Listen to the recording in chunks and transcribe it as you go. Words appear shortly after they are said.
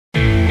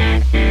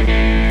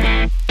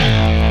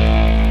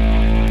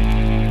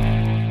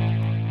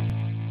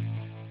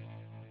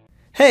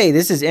Hey,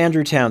 this is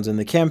Andrew Townsend,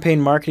 the Campaign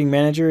Marketing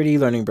Manager at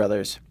eLearning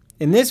Brothers.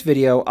 In this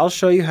video, I'll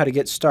show you how to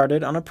get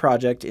started on a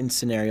project in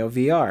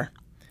CenarioVR.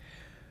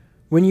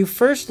 When you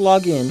first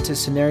log in to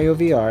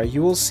CenarioVR,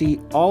 you will see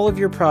all of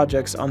your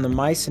projects on the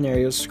My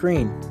Scenarios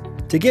screen.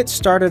 To get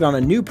started on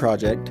a new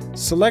project,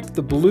 select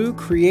the blue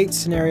Create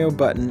Scenario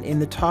button in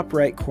the top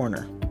right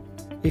corner.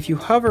 If you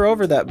hover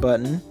over that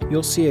button,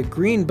 you'll see a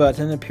green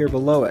button appear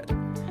below it.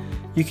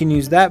 You can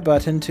use that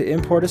button to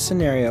import a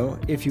scenario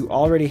if you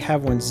already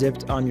have one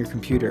zipped on your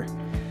computer.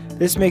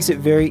 This makes it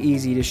very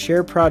easy to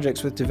share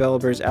projects with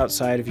developers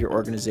outside of your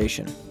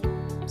organization.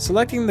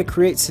 Selecting the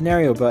Create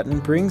Scenario button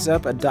brings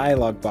up a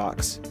dialog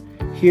box.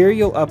 Here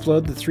you'll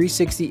upload the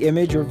 360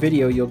 image or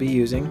video you'll be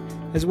using,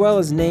 as well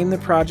as name the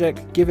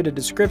project, give it a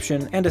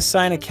description, and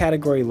assign a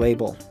category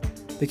label.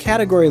 The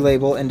category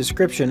label and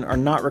description are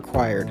not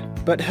required,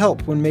 but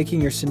help when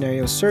making your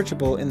scenario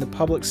searchable in the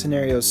Public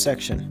Scenarios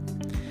section.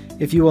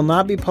 If you will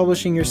not be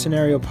publishing your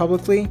scenario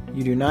publicly,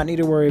 you do not need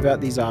to worry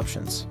about these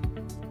options.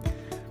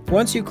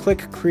 Once you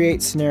click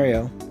Create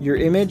Scenario, your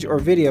image or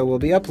video will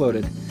be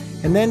uploaded,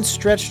 and then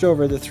stretched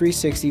over the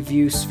 360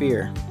 view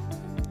sphere.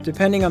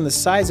 Depending on the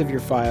size of your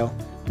file,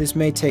 this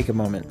may take a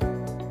moment.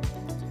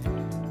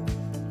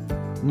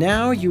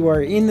 Now you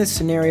are in the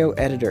scenario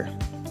editor.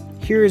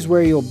 Here is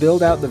where you'll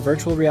build out the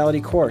virtual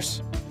reality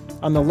course.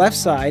 On the left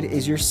side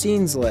is your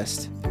scenes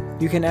list.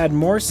 You can add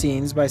more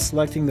scenes by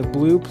selecting the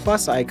blue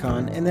plus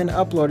icon and then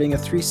uploading a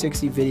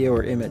 360 video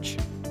or image.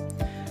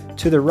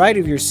 To the right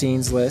of your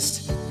scenes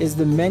list is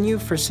the menu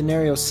for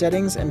scenario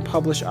settings and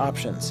publish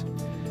options.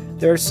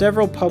 There are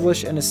several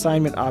publish and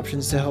assignment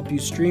options to help you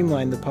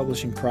streamline the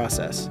publishing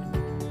process.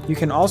 You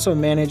can also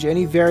manage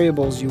any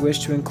variables you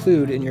wish to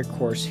include in your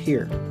course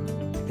here.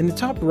 In the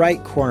top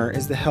right corner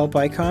is the Help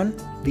icon,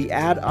 the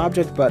Add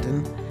Object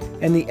button,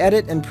 and the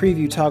Edit and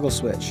Preview toggle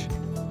switch.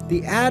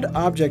 The Add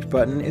Object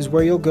button is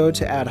where you'll go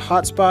to add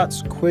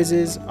hotspots,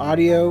 quizzes,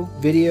 audio,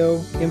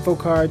 video, info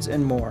cards,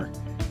 and more.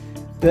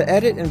 The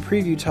Edit and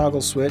Preview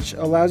toggle switch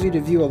allows you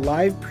to view a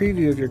live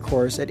preview of your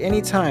course at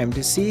any time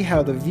to see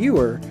how the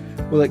viewer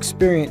will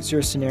experience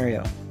your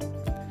scenario.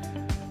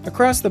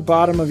 Across the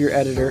bottom of your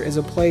editor is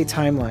a play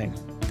timeline.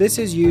 This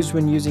is used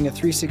when using a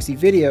 360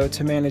 video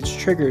to manage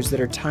triggers that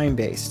are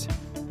time-based.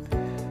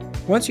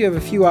 Once you have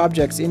a few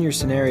objects in your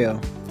scenario,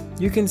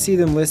 you can see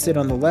them listed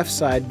on the left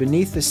side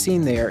beneath the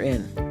scene they are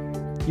in.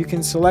 You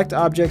can select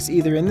objects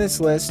either in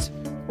this list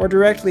or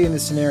directly in the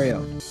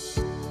scenario.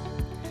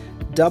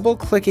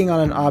 Double-clicking on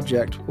an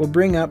object will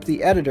bring up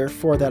the editor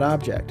for that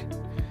object.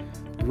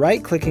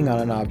 Right-clicking on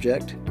an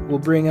object will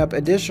bring up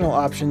additional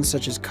options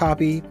such as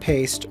copy,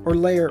 paste, or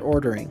layer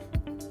ordering.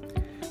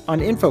 On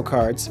info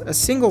cards, a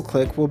single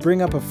click will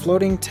bring up a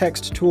floating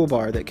text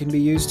toolbar that can be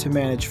used to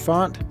manage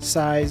font,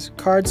 size,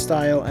 card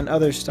style, and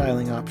other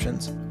styling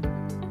options.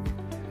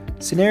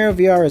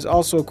 CenarioVR is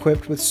also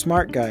equipped with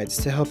smart guides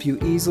to help you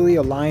easily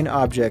align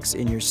objects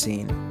in your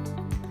scene.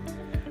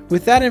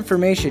 With that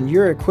information,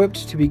 you're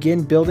equipped to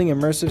begin building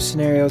immersive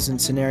scenarios in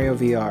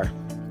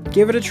CenarioVR.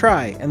 Give it a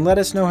try and let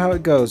us know how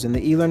it goes in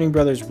the eLearning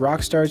Brothers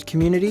Rockstars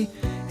community,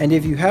 and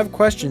if you have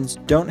questions,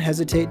 don't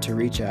hesitate to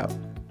reach out.